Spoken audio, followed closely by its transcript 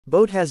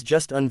Boat has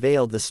just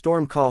unveiled the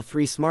Storm Call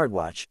 3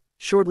 smartwatch,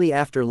 shortly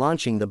after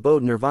launching the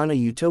Boat Nirvana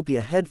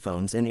Eutopia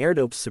headphones and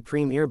Airdopes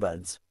Supreme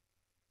earbuds.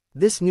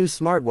 This new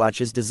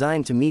smartwatch is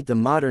designed to meet the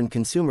modern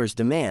consumer's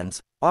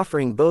demands,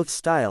 offering both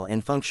style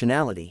and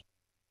functionality.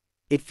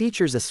 It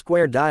features a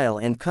square dial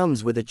and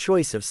comes with a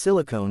choice of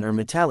silicone or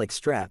metallic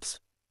straps.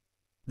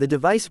 The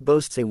device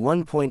boasts a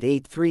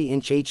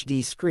 1.83-inch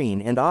HD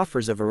screen and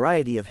offers a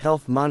variety of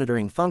health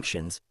monitoring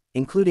functions,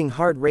 including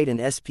heart rate and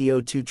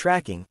SpO2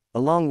 tracking,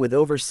 along with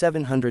over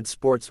 700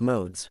 sports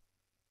modes.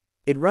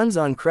 It runs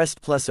on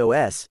Crest Plus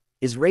OS,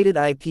 is rated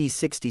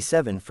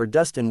IP67 for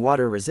dust and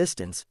water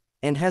resistance,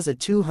 and has a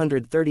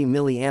 230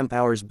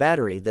 mAh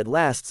battery that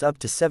lasts up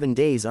to 7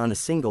 days on a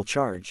single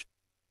charge.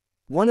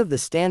 One of the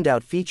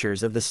standout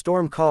features of the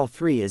Storm Call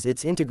 3 is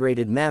its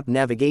integrated map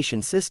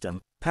navigation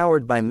system,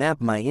 powered by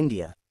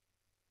MapmyIndia.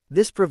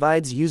 This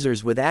provides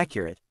users with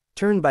accurate,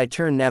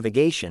 turn-by-turn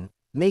navigation,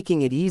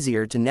 making it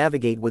easier to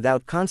navigate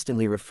without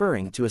constantly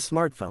referring to a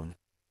smartphone.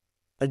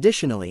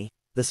 Additionally,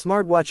 the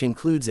smartwatch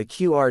includes a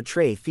QR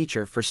tray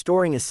feature for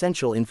storing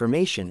essential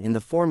information in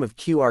the form of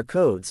QR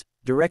codes,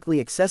 directly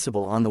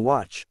accessible on the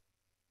watch.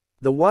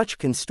 The watch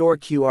can store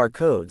QR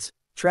codes,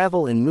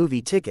 travel and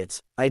movie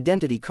tickets,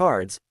 identity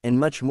cards, and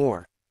much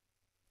more.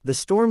 The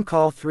Storm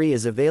Call 3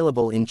 is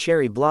available in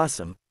cherry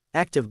blossom,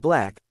 active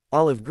black,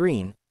 olive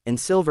green, and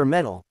silver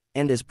metal,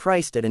 and is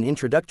priced at an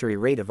introductory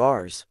rate of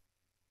Rs.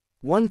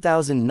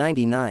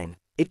 1,099.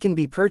 It can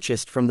be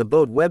purchased from the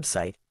Boat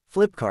website,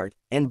 Flipkart,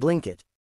 and Blinkit.